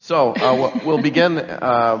We'll begin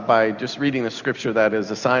by just reading the scripture that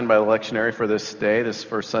is assigned by the lectionary for this day, this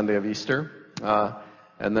first Sunday of Easter,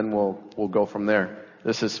 and then we'll go from there.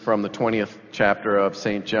 This is from the 20th chapter of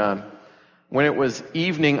St. John. When it was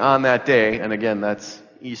evening on that day, and again, that's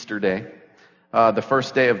Easter Day, the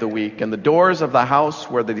first day of the week, and the doors of the house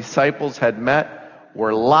where the disciples had met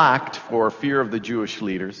were locked for fear of the Jewish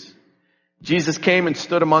leaders, Jesus came and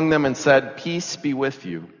stood among them and said, "Peace be with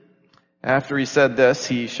you." After he said this,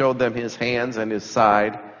 he showed them his hands and his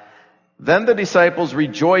side. Then the disciples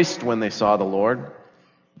rejoiced when they saw the Lord.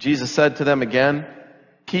 Jesus said to them again,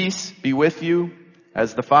 "Peace be with you.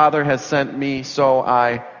 As the Father has sent me, so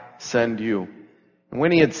I send you." And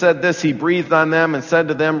when he had said this, he breathed on them and said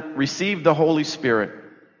to them, "Receive the Holy Spirit.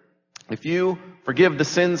 If you forgive the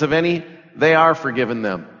sins of any, they are forgiven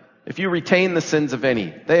them. If you retain the sins of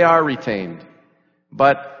any, they are retained."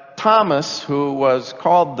 But Thomas, who was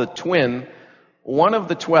called the twin, one of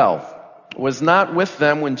the 12, was not with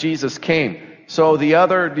them when Jesus came. So the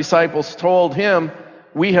other disciples told him,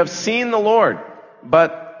 "We have seen the Lord."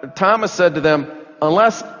 But Thomas said to them,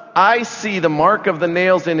 "Unless I see the mark of the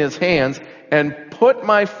nails in his hands, and put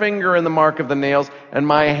my finger in the mark of the nails, and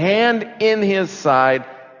my hand in his side,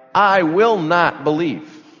 I will not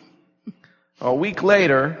believe." A week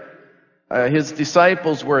later, his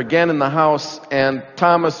disciples were again in the house, and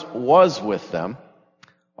Thomas was with them.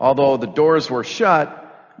 Although the doors were shut,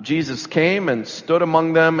 Jesus came and stood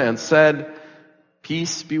among them and said,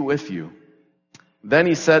 "Peace be with you." Then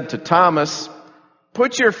he said to Thomas,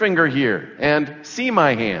 "Put your finger here and see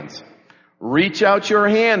my hands. Reach out your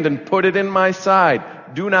hand and put it in my side.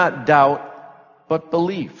 Do not doubt, but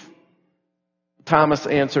believe." Thomas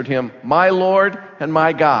answered him, "My Lord and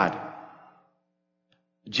my God."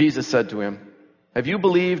 Jesus said to him, "Have you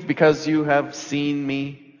believed because you have seen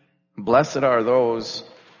me? Blessed are those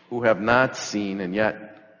who have not seen and yet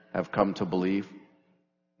have come to believe."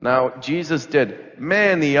 Now, Jesus did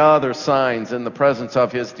many other signs in the presence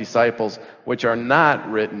of his disciples, which are not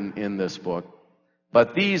written in this book.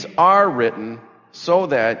 But these are written so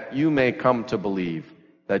that you may come to believe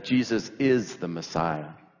that Jesus is the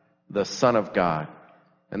Messiah, the Son of God,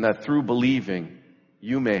 and that through believing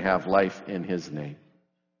you may have life in his name.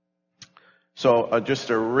 So just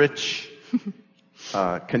a rich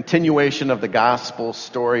continuation of the gospel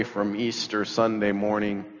story from Easter Sunday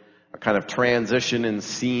morning, a kind of transition in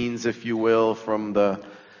scenes, if you will, from the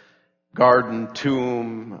garden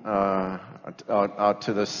tomb out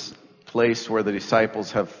to this place where the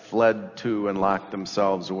disciples have fled to and locked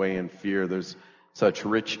themselves away in fear. There's such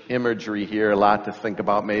rich imagery here, a lot to think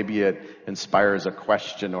about. Maybe it inspires a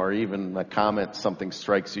question or even a comment, something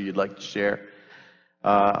strikes you you'd like to share.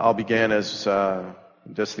 I'll begin as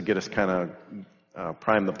just to get us kind of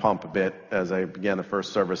prime the pump a bit as I began the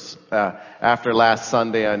first service. After last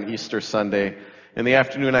Sunday, on Easter Sunday, in the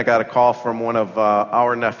afternoon I got a call from one of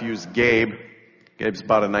our nephews, Gabe. Gabe's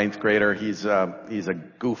about a 9th grader. He's a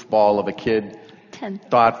goofball of a kid. 10.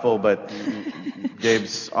 Thoughtful, but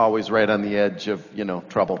Gabe's always right on the edge of,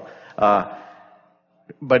 trouble.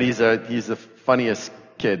 But he's the funniest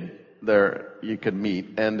kid there you could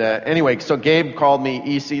meet. And anyway, so Gabe called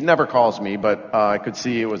me. He never calls me, but I could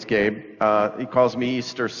see it was Gabe. He calls me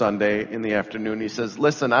Easter Sunday in the afternoon. He says,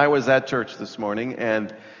 "Listen, I was at church this morning,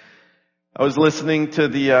 and I was listening to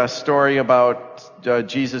the story about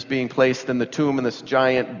Jesus being placed in the tomb and this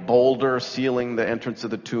giant boulder sealing the entrance of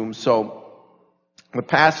the tomb. So the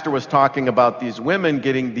pastor was talking about these women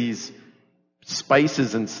getting these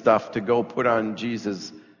spices and stuff to go put on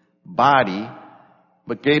Jesus' body.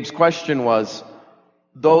 But Gabe's question was,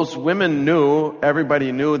 those women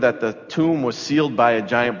everybody knew that the tomb was sealed by a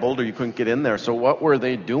giant boulder. You couldn't get in there. So what were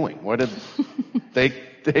they doing? What did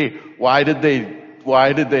why did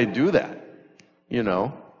they do that?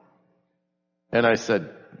 And I said,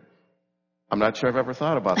 "I'm not sure I've ever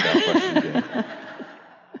thought about that question, Gabe."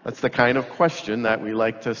 That's the kind of question that we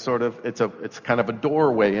like to it's kind of a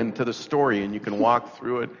doorway into the story, and you can walk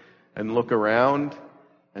through it and look around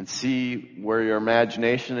and see where your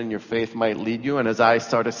imagination and your faith might lead you. And as I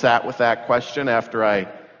sort of sat with that question after I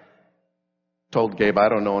told Gabe I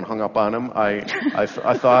don't know and hung up on him, I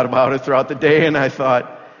thought about it throughout the day, and I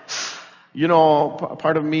thought,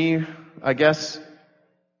 part of me, I guess,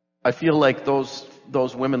 I feel like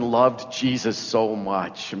those women loved Jesus so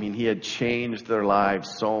much. I mean, he had changed their lives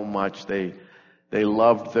so much. They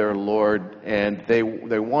loved their Lord, and they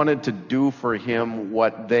wanted to do for him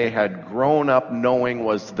what they had grown up knowing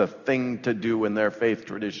was the thing to do in their faith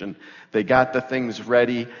tradition. They got the things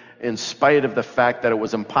ready in spite of the fact that it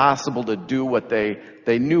was impossible to do what they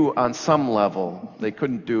knew on some level they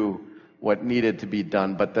couldn't do what needed to be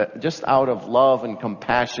done, but that just out of love and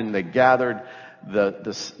compassion, they gathered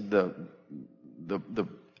the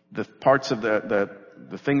parts of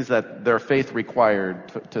the things that their faith required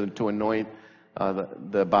to anoint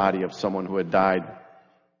the body of someone who had died.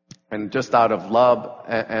 And just out of love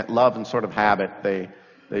and sort of habit,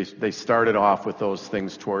 they started off with those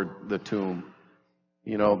things toward the tomb.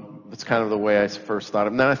 You know, it's kind of the way I first thought of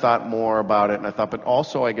it. And then I thought more about it, and I thought, but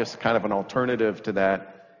also I guess kind of an alternative to that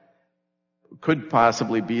could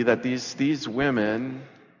possibly be that these women,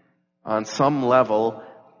 on some level,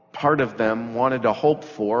 part of them wanted to hope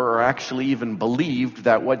for, or actually even believed,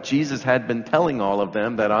 that what Jesus had been telling all of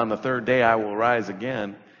them, that on the third day I will rise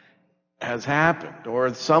again, has happened,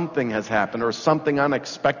 or something has happened, or something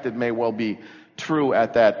unexpected may well be true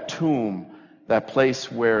at that tomb, that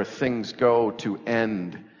place where things go to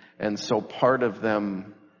end. And so part of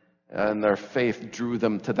them and their faith drew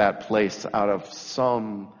them to that place out of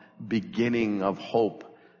some beginning of hope.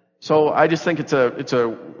 So I just think it's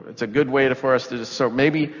a good way for us to just, so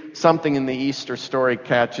maybe something in the Easter story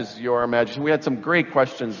catches your imagination. We had some great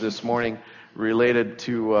questions this morning related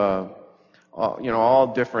to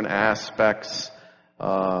all different aspects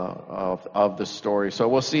of the story. So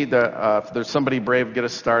we'll see if there's somebody brave, get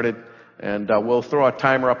us started. And we'll throw a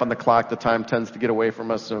timer up on the clock. The time tends to get away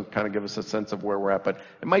from us and kind of give us a sense of where we're at. But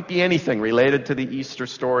it might be anything related to the Easter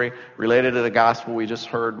story, related to the gospel we just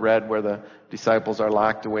read, where the disciples are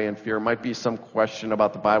locked away in fear. It might be some question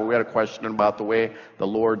about the Bible. We had a question about the way the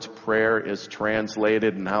Lord's Prayer is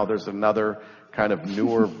translated and how there's another kind of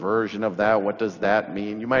newer version of that. What does that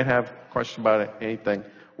mean? You might have a question about anything.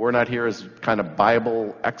 We're not here as kind of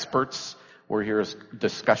Bible experts. We're here as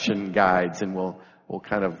discussion guides, and we'll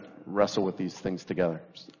kind of wrestle with these things together.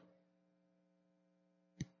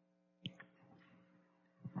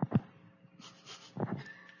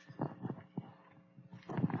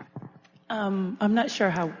 I'm not sure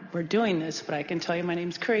how we're doing this, but I can tell you my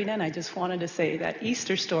name's Karina, and I just wanted to say that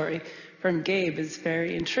Easter story from Gabe is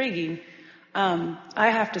very intriguing. I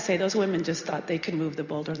have to say those women just thought they could move the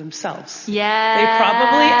boulder themselves. Yeah. They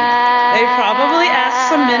probably asked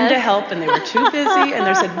some men to help, and they were too busy, and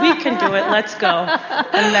they said, "We can do it, let's go."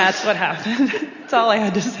 And that's what happened. That's all I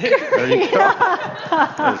had to say. There you go.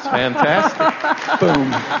 That's fantastic.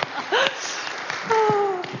 Boom.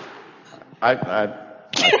 I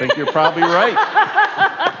think you're probably right.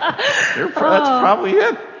 That's probably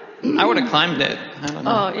it. I would have climbed it. I don't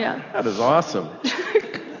know. Oh, yeah. That is awesome.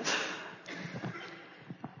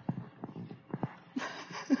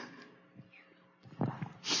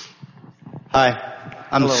 Hi,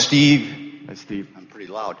 I'm Hello. Steve. Hi, Steve. I'm pretty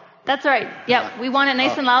loud. That's right. Yeah, we want it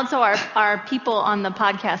nice and loud so our people on the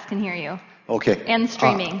podcast can hear you. Okay. And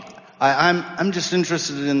streaming. I'm just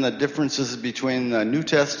interested in the differences between the New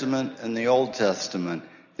Testament and the Old Testament.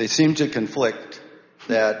 They seem to conflict.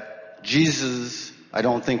 That Jesus, I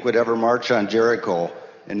don't think, would ever march on Jericho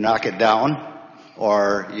and knock it down,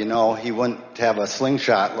 or he wouldn't have a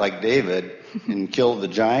slingshot like David and kill the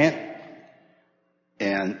giant.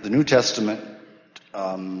 And the New Testament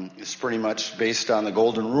is pretty much based on the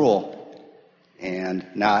Golden Rule and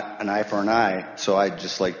not an eye for an eye. So I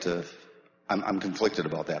just like to, I'm conflicted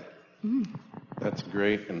about that. That's a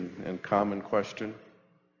great and common question.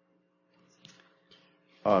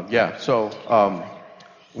 One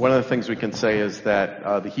of the things we can say is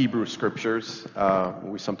that the Hebrew Scriptures,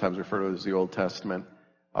 we sometimes refer to as the Old Testament,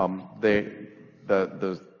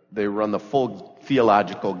 they run the full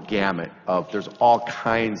theological gamut of, there's all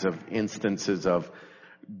kinds of instances of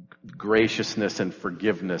graciousness and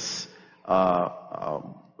forgiveness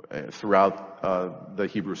throughout the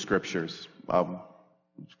Hebrew Scriptures.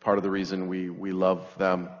 It's part of the reason we love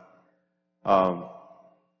them.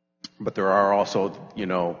 But there are also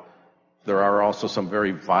some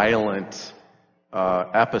very violent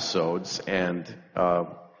episodes and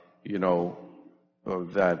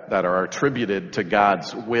that are attributed to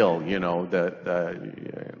God's will.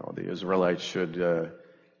 The Israelites should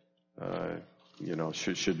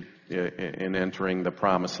in entering the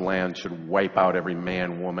Promised Land should wipe out every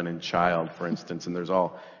man, woman, and child, for instance. And there's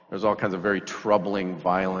all kinds of very troubling,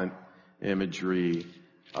 violent imagery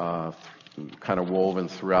kind of woven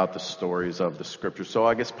throughout the stories of the Scripture. So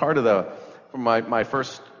I guess part of my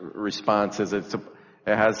first response is it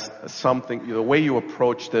has something, the way you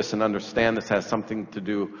approach this and understand this has something to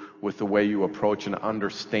do with the way you approach and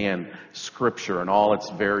understand Scripture and all its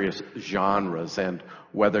various genres, and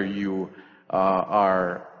whether you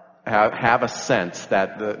have a sense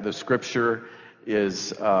that the Scripture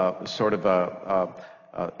is sort of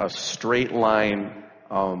a straight line,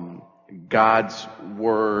 God's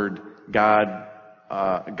Word, God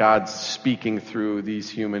God's speaking through these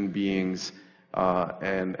human beings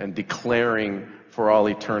and declaring for all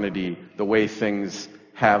eternity the way things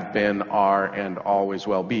have been, are, and always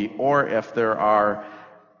will be. Or if there are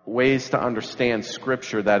ways to understand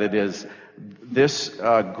Scripture that it is this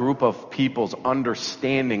group of people's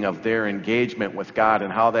understanding of their engagement with God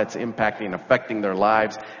and how that's impacting and affecting their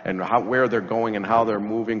lives and where they're going and how they're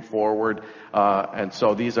moving forward. And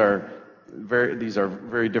so these are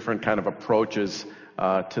very different kind of approaches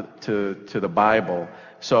to the Bible.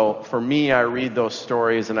 So for me, I read those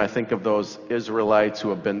stories and I think of those Israelites who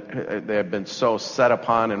have been so set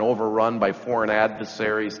upon and overrun by foreign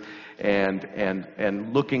adversaries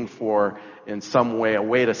and looking for in some way a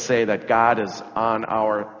way to say that God is on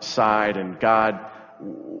our side and God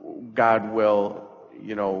will,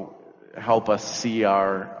 help us see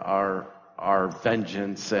our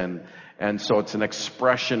vengeance and so it's an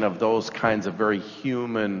expression of those kinds of very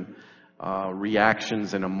human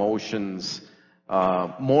reactions and emotions,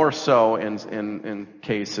 more so in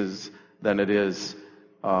cases than it is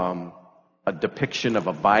a depiction of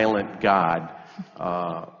a violent God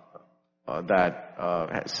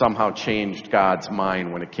that somehow changed God's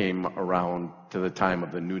mind when it came around to the time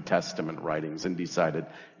of the New Testament writings and decided,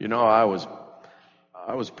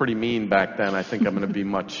 I was pretty mean back then. I think I'm going to be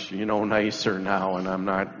much, nicer now, and I'm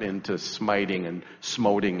not into smiting and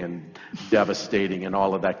smoting and devastating and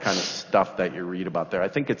all of that kind of stuff that you read about there. I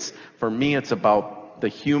think for me, it's about the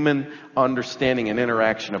human understanding and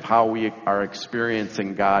interaction of how we are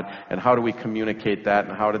experiencing God and how do we communicate that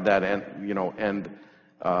and how did that end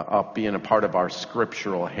up being a part of our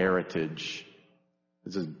scriptural heritage.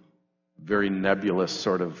 It's a very nebulous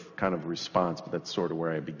kind of response, but that's sort of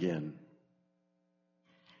where I begin.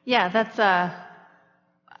 Yeah, that's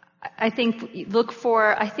I think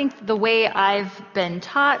the way I've been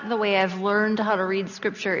taught, the way I've learned how to read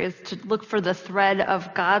Scripture is to look for the thread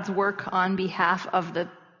of God's work on behalf of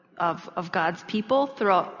God's people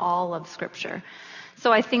throughout all of Scripture.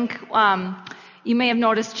 So I think you may have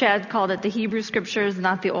noticed Chad called it the Hebrew Scriptures,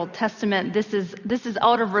 not the Old Testament. This is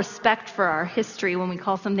out of respect for our history. When we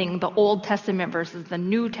call something the Old Testament versus the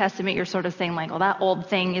New Testament, you're sort of saying like, well, that old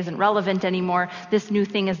thing isn't relevant anymore. This new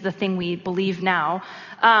thing is the thing we believe now.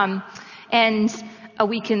 And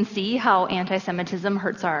we can see how anti-Semitism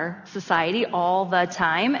hurts our society all the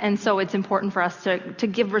time. And so it's important for us to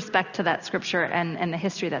give respect to that scripture and the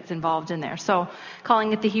history that's involved in there. So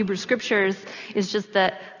calling it the Hebrew Scriptures is just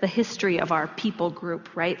the history of our people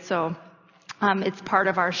group, right? So it's part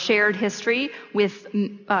of our shared history with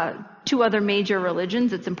two other major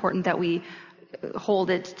religions. It's important that we hold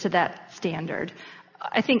it to that standard.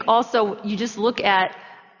 I think also you just look at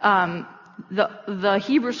the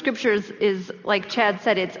Hebrew Scriptures is, like Chad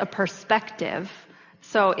said, it's a perspective.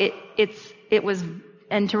 So it was,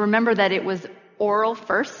 and to remember that it was oral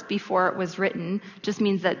first before it was written just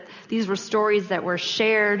means that these were stories that were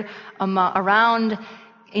shared around,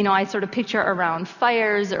 I sort of picture around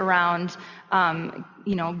fires, around,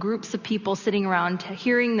 groups of people sitting around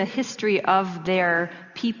hearing the history of their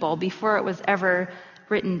people before it was ever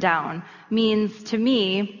written down. Means to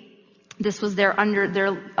me, this was their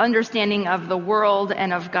understanding of the world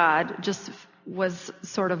and of God just was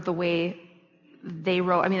sort of the way they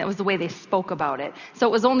wrote. I mean, it was the way they spoke about it. So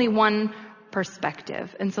it was only one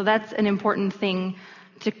perspective. And so that's an important thing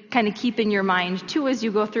to kind of keep in your mind too as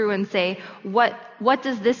you go through and say, what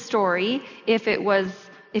does this story, if it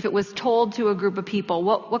was told to a group of people,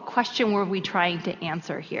 what question were we trying to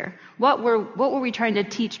answer here? What were we trying to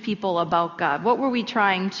teach people about God? What were we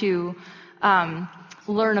trying to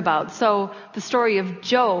learn about? So the story of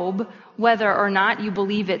Job, whether or not you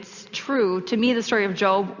believe it's true, to me the story of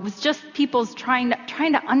Job was just people's trying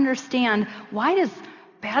to understand, why does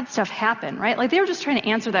bad stuff happen, right? Like they were just trying to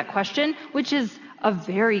answer that question, which is a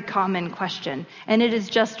very common question. And it is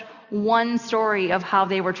just one story of how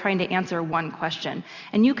they were trying to answer one question.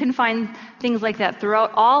 And you can find things like that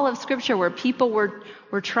throughout all of Scripture where people were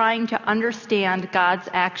trying to understand God's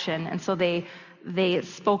action. And so they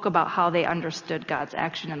spoke about how they understood God's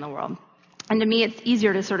action in the world. And to me, it's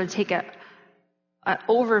easier to sort of take an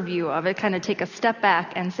overview of it, kind of take a step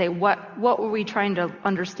back and say, what were we trying to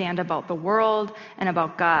understand about the world and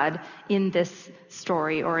about God in this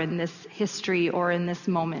story or in this history or in this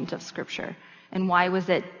moment of Scripture? And why was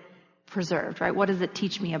it preserved, right? What does it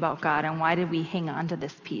teach me about God? And why did we hang on to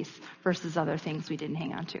this piece versus other things we didn't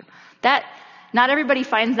hang on to? Not everybody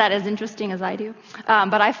finds that as interesting as I do,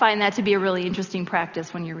 but I find that to be a really interesting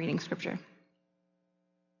practice when you're reading Scripture.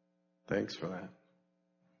 Thanks for that.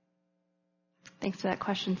 Thanks for that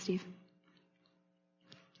question, Steve.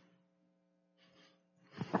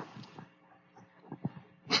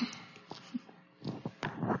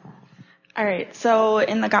 All right, so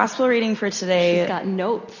in the gospel reading for today, She's got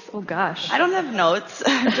notes. Oh gosh. I don't have notes.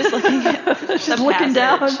 I'm just looking at She's looking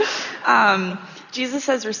down. Jesus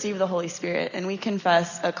says, receive the Holy Spirit, and we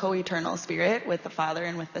confess a co-eternal spirit with the Father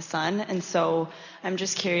and with the Son. And so I'm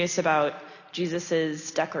just curious about Jesus's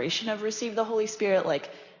declaration of receive the Holy Spirit. Like,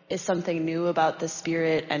 is something new about the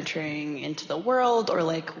Spirit entering into the world? Or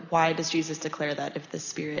like, why does Jesus declare that if the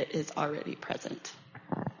Spirit is already present?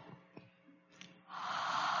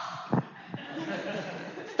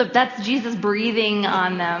 So that's Jesus breathing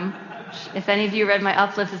on them. If any of you read my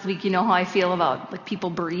uplift this week, you know how I feel about like people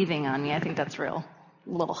breathing on me. I think that's real.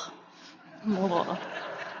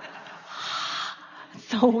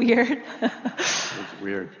 So weird. It's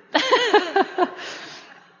weird.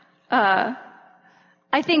 I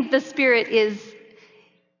think the Spirit is,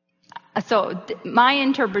 my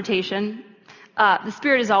interpretation, the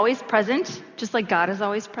Spirit is always present, just like God is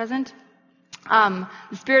always present. The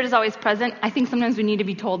Spirit is always present. I think sometimes we need to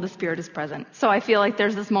be told the Spirit is present. So I feel like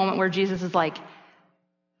there's this moment where Jesus is like,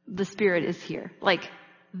 the Spirit is here. Like,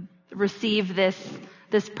 receive this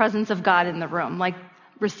presence of God in the room. Like,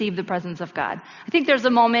 receive the presence of God. I think there's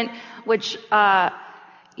a moment which, to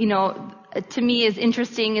me is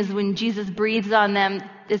interesting is when Jesus breathes on them.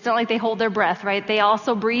 It's not like they hold their breath, right? They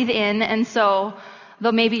also breathe in. And so,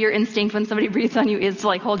 though maybe your instinct when somebody breathes on you is to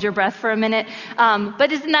like hold your breath for a minute.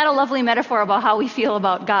 But isn't that a lovely metaphor about how we feel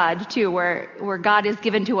about God too, where God is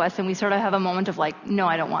given to us and we sort of have a moment of like, no,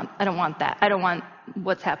 I don't want that. I don't want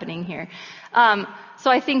what's happening here. So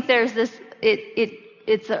I think there's this,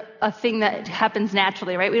 it's a thing that happens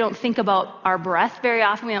naturally, right? We don't think about our breath very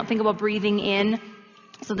often. We don't think about breathing in.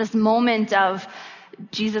 So this moment of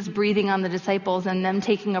Jesus breathing on the disciples and them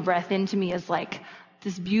taking a breath into me is like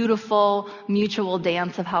this beautiful mutual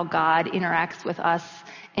dance of how God interacts with us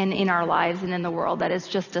and in our lives and in the world. That is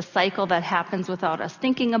just a cycle that happens without us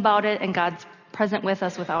thinking about it, and God's present with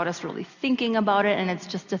us without us really thinking about it, and it's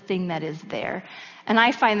just a thing that is there. And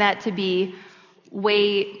I find that to be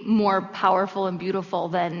way more powerful and beautiful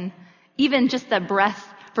than even just the breath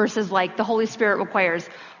versus like the Holy Spirit requires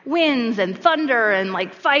winds and thunder and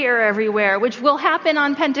like fire everywhere, which will happen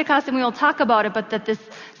on Pentecost, and we will talk about it, but that this,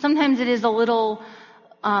 sometimes it is a little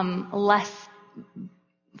less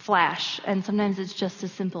flash, and sometimes it's just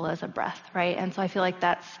as simple as a breath, right? And so I feel like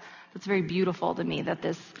that's very beautiful to me, that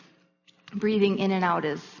this breathing in and out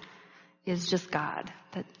is just God.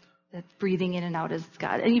 That breathing in and out is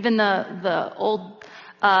God. And even the old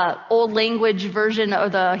language version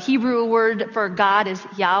of the Hebrew word for God is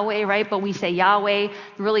Yahweh, right? But we say Yahweh.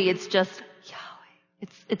 Really, it's just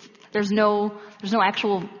Yahweh. There's no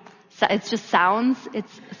actual. It's just sounds.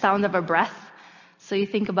 It's the sound of a breath. So you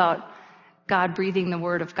think about God breathing the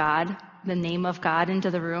word of God, the name of God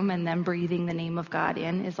into the room, and then breathing the name of God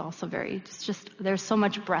in is also it's just there's so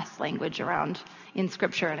much breath language around in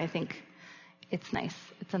Scripture, and I think it's nice.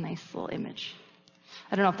 It's a nice little image.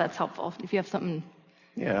 I don't know if that's helpful. If you have something.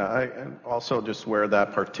 Yeah, I also just where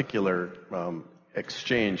that particular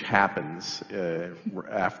exchange happens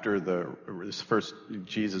after this first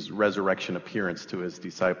Jesus' resurrection appearance to his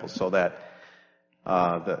disciples, so that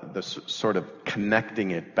the sort of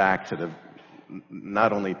connecting it back to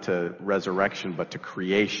not only to resurrection but to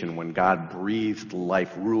creation, when God breathed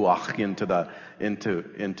life, ruach,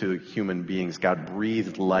 into human beings. God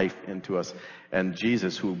breathed life into us, and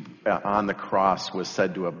Jesus, who on the cross was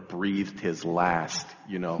said to have breathed his last,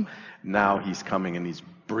 now he's coming and he's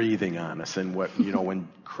breathing on us. And when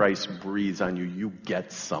Christ breathes on you, you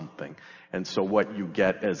get something. And so what you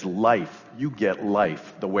get as life, you get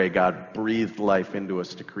life the way God breathed life into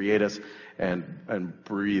us to create us and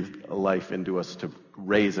breathed life into us to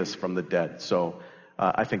raise us from the dead. So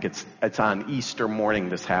I think it's on Easter morning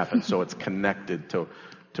this happens, so it's connected to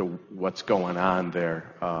what's going on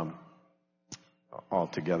there all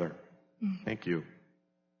together. Thank you.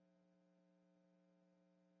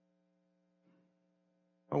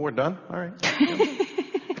 Oh, we're done? All right.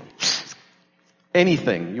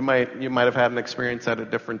 Anything. You might have had an experience at a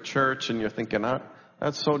different church and you're thinking,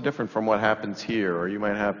 that's so different from what happens here. Or you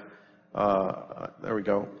might have, there we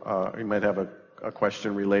go. You might have a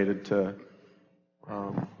question related to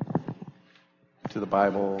the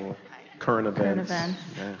Bible, current events.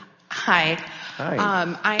 Yeah. Hi.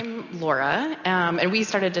 Hi. I'm Laura, and we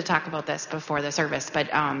started to talk about this before the service, but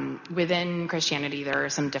within Christianity there are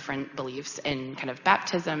some different beliefs in kind of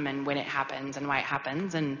baptism and when it happens and why it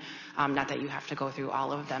happens, and not that you have to go through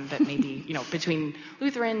all of them, but maybe, between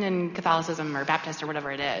Lutheran and Catholicism or Baptist or whatever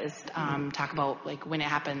it is, talk about like when it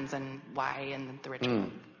happens and why and the ritual.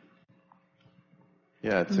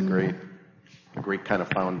 Yeah, it's a great kind of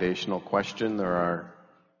foundational question. There are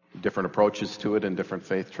different approaches to it in different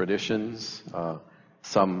faith traditions.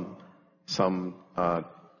 Some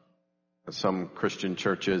Christian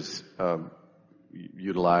churches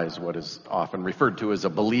utilize what is often referred to as a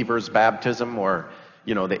believer's baptism, or,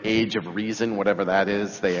 the age of reason, whatever that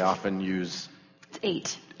is. They often use It's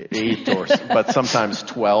 8. 8 but sometimes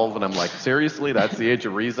 12, and I'm like, seriously, that's the age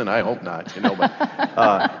of reason? I hope not,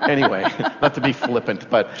 but anyway, not to be flippant,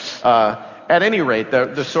 but at any rate,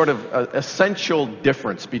 the sort of essential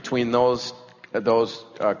difference between those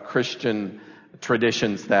Christian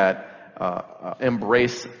traditions that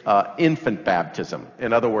embrace infant baptism.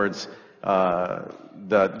 In other words,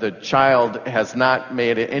 the child has not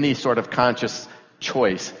made any sort of conscious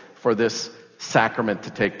choice for this sacrament to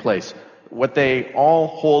take place. What they all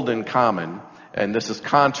hold in common, and this is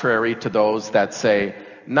contrary to those that say,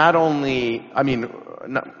 I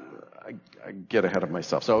get ahead of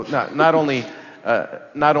myself. So not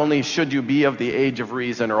only should you be of the age of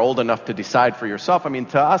reason or old enough to decide for yourself,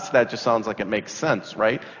 to us that just sounds like it makes sense,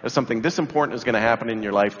 right? If something this important is going to happen in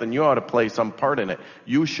your life, then you ought to play some part in it.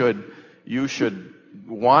 You should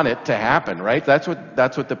want it to happen, right? That's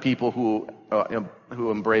what the people who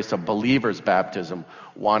embrace a believer's baptism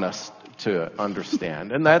want us to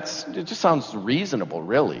understand. And it just sounds reasonable,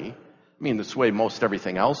 really. This way most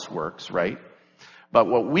everything else works, right? But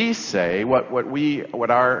what we say,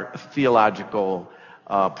 what our theological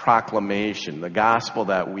proclamation, the gospel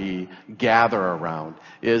that we gather around,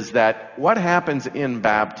 is that what happens in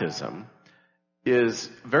baptism is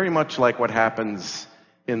very much like what happens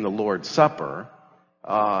in the Lord's Supper,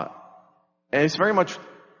 and it's very much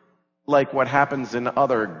like what happens in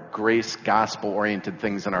other grace gospel-oriented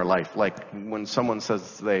things in our life, like when someone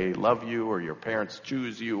says they love you, or your parents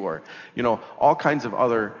choose you, or all kinds of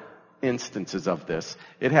other instances of this.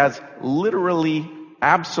 It has literally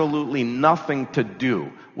absolutely nothing to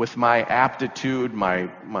do with my aptitude,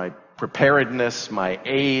 my preparedness, my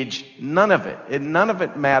age, none of it. None of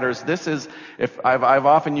it matters. This is, if I've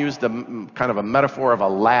often used a kind of a metaphor of a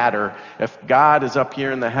ladder. If God is up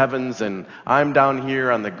here in the heavens and I'm down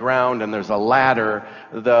here on the ground and there's a ladder,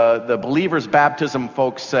 the believer's baptism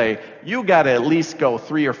folks say, you got to at least go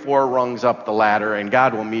 3 or 4 rungs up the ladder and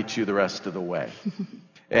God will meet you the rest of the way.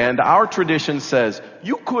 And our tradition says,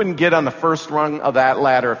 you couldn't get on the first rung of that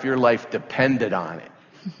ladder if your life depended on it.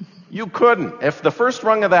 You couldn't. If the first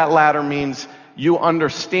rung of that ladder means you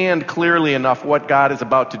understand clearly enough what God is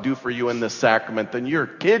about to do for you in this sacrament, then you're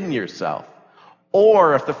kidding yourself.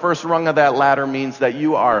 Or if the first rung of that ladder means that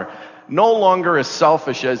you are no longer as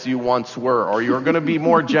selfish as you once were, or you're going to be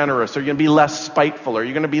more generous, or you're going to be less spiteful, or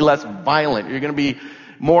you're going to be less violent, or you're going to be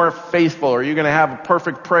more faithful, or you're going to have a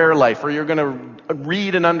perfect prayer life, or you're going to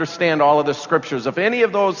read and understand all of the scriptures. If any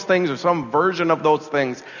of those things or some version of those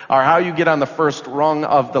things are how you get on the first rung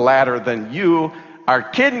of the ladder, then you are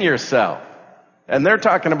kidding yourself. And they're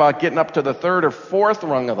talking about getting up to the 3rd or 4th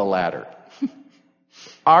rung of the ladder.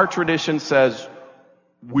 Our tradition says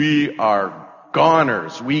we are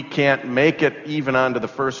goners. We can't make it even onto the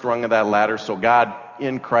first rung of that ladder, so God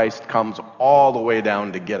in Christ comes all the way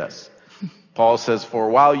down to get us. Paul says, for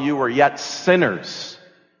while you were yet sinners,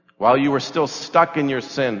 while you were still stuck in your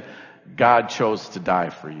sin, God chose to die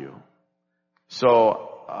for you.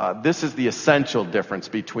 So this is the essential difference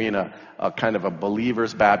between a kind of a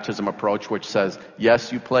believer's baptism approach, which says,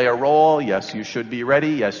 yes, you play a role. Yes, you should be ready.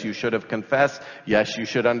 Yes, you should have confessed. Yes, you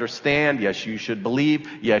should understand. Yes, you should believe.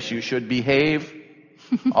 Yes, you should behave.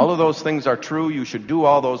 All of those things are true. You should do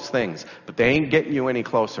all those things, but they ain't getting you any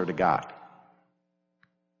closer to God.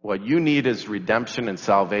 What you need is redemption and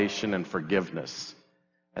salvation and forgiveness.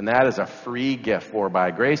 And that is a free gift, for by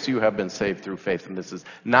grace you have been saved through faith. And this is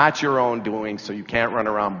not your own doing, so you can't run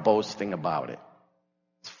around boasting about it.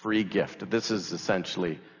 It's a free gift. This is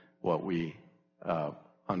essentially what we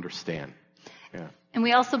understand. Yeah. And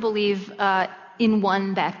we also believe in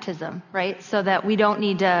one baptism, right? So that we don't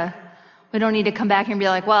need to come back and be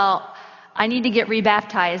like, well, I need to get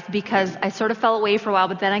rebaptized because I sort of fell away for a while,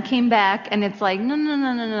 but then I came back, and it's like,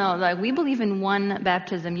 no. Like, we believe in one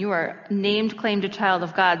baptism. You are named, claimed a child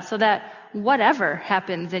of God, so that whatever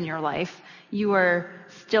happens in your life, you are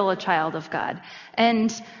still a child of God. And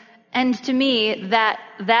to me,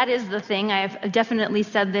 that is the thing. I've definitely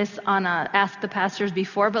said this on Ask the Pastors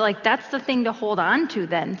before, but like, that's the thing to hold on to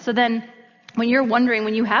then. So then, when you're wondering,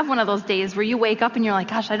 when you have one of those days where you wake up and you're like,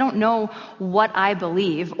 gosh, I don't know what I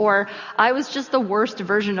believe, or I was just the worst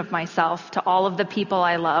version of myself to all of the people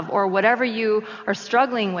I love, or whatever you are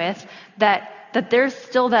struggling with, that there's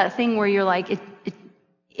still that thing where you're like,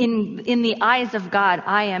 in the eyes of God,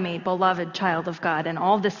 I am a beloved child of God, and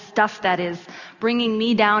all this stuff that is bringing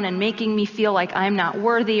me down and making me feel like I'm not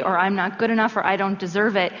worthy or I'm not good enough or I don't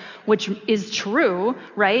deserve it, which is true,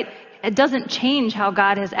 right? It doesn't change how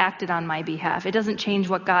God has acted on my behalf. It doesn't change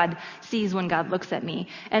what God sees when God looks at me.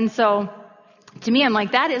 And so, to me, I'm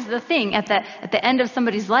like, that is the thing. At the end of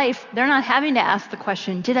somebody's life, they're not having to ask the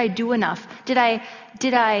question, did I do enough? Did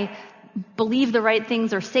I believe the right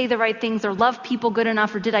things or say the right things or love people good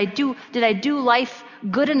enough, or did I do life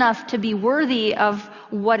good enough to be worthy of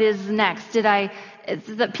what is next?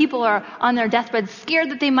 That people are on their deathbed scared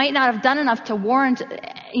that they might not have done enough to warrant,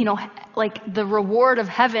 like the reward of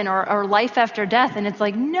heaven or life after death. And it's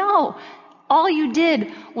like, no, all you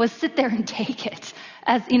did was sit there and take it.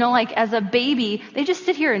 As as a baby, they just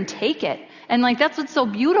sit here and take it. And that's what's so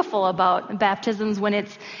beautiful about baptisms when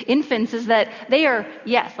it's infants, is that they are,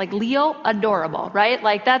 yes, like Leo, adorable, right?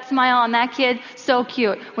 Like that smile on that kid, so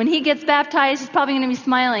cute. When he gets baptized, he's probably going to be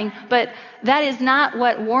smiling, but that is not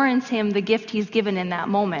what warrants him the gift he's given in that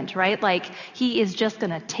moment, right? Like he is just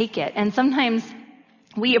going to take it. And sometimes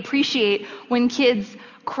we appreciate when kids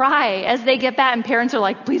cry as they get baptized, and parents are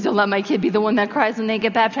like, please don't let my kid be the one that cries when they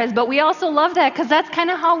get baptized. But we also love that because that's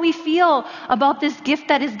kind of how we feel about this gift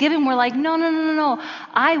that is given. We're like, no.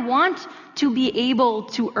 I want to be able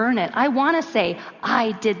to earn it. I want to say,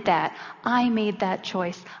 I did that. I made that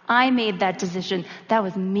choice. I made that decision. That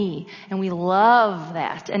was me. And we love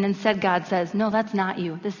that. And instead God says, no, that's not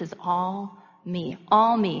you. This is all me,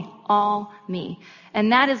 all me, all me.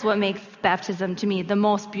 And that is what makes baptism to me the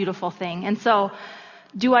most beautiful thing. And so,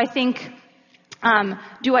 do I think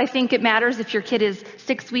it matters if your kid is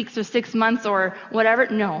 6 weeks or 6 months or whatever?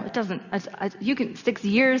 No, it doesn't. You can 6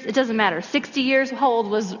 years. It doesn't matter. 60 years. How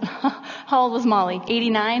old was Molly?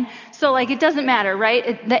 89. So it doesn't matter,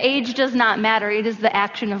 right? The age does not matter. It is the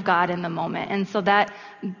action of God in the moment. And so that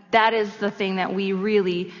is the thing that we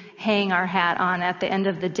really hang our hat on at the end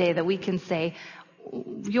of the day, that we can say,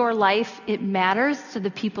 your life, it matters to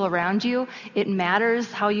the people around you. It matters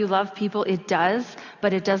how you love people. It does,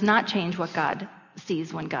 but it does not change what God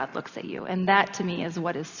sees when God looks at you. And that to me is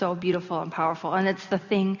what is so beautiful and powerful. And it's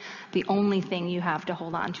the only thing you have to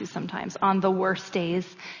hold on to sometimes on the worst days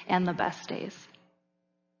and the best days.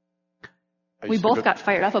 We both got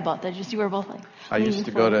fired up about that. Just you were both like. I used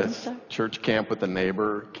to go to church camp with a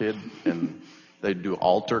neighbor kid, and they'd do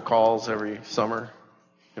altar calls every summer.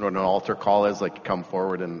 You know what an altar call is? Like, you come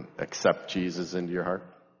forward and accept Jesus into your heart.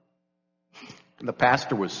 And the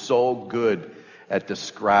pastor was so good at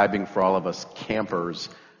describing for all of us campers,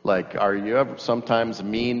 like, are you ever sometimes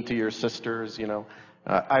mean to your sisters?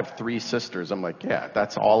 I have 3 sisters. I'm like, yeah,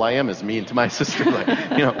 that's all I am, is mean to my sister.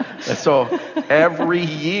 And so every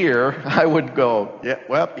year I would go, yeah,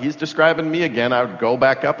 well, he's describing me again. I would go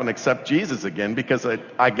back up and accept Jesus again, because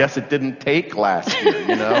I guess it didn't take last year,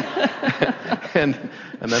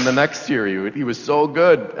 And then the next year he was so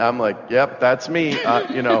good. I'm like, yep, that's me,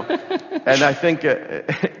 And I think,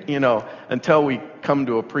 until we come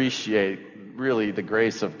to appreciate really the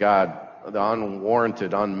grace of God, the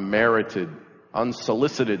unwarranted, unmerited,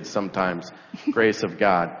 unsolicited sometimes grace of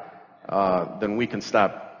God, then we can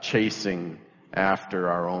stop chasing after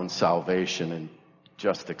our own salvation and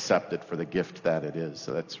just accept it for the gift that it is.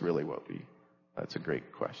 So that's really that's a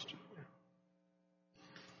great question.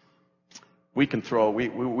 We can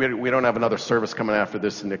we don't have another service coming after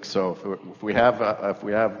this, Nick, so if we have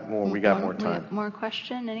more, we got more time. More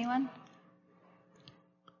question, anyone?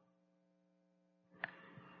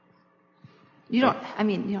 You don't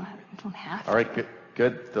have to. All right,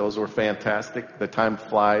 good. Those were fantastic. The time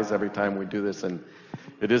flies every time we do this, and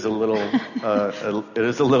it is a little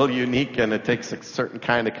unique, and it takes a certain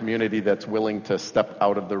kind of community that's willing to step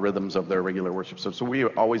out of the rhythms of their regular worship. So we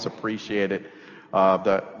always appreciate it.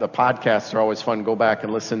 The podcasts are always fun. Go back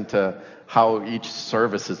and listen to how each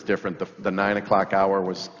service is different. The 9 o'clock hour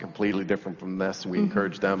was completely different from this. We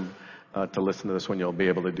encourage them to listen to this one. You'll be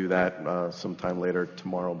able to do that sometime later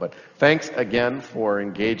tomorrow. But thanks again for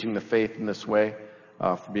engaging the faith in this way,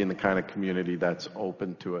 for being the kind of community that's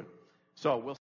open to it. So we'll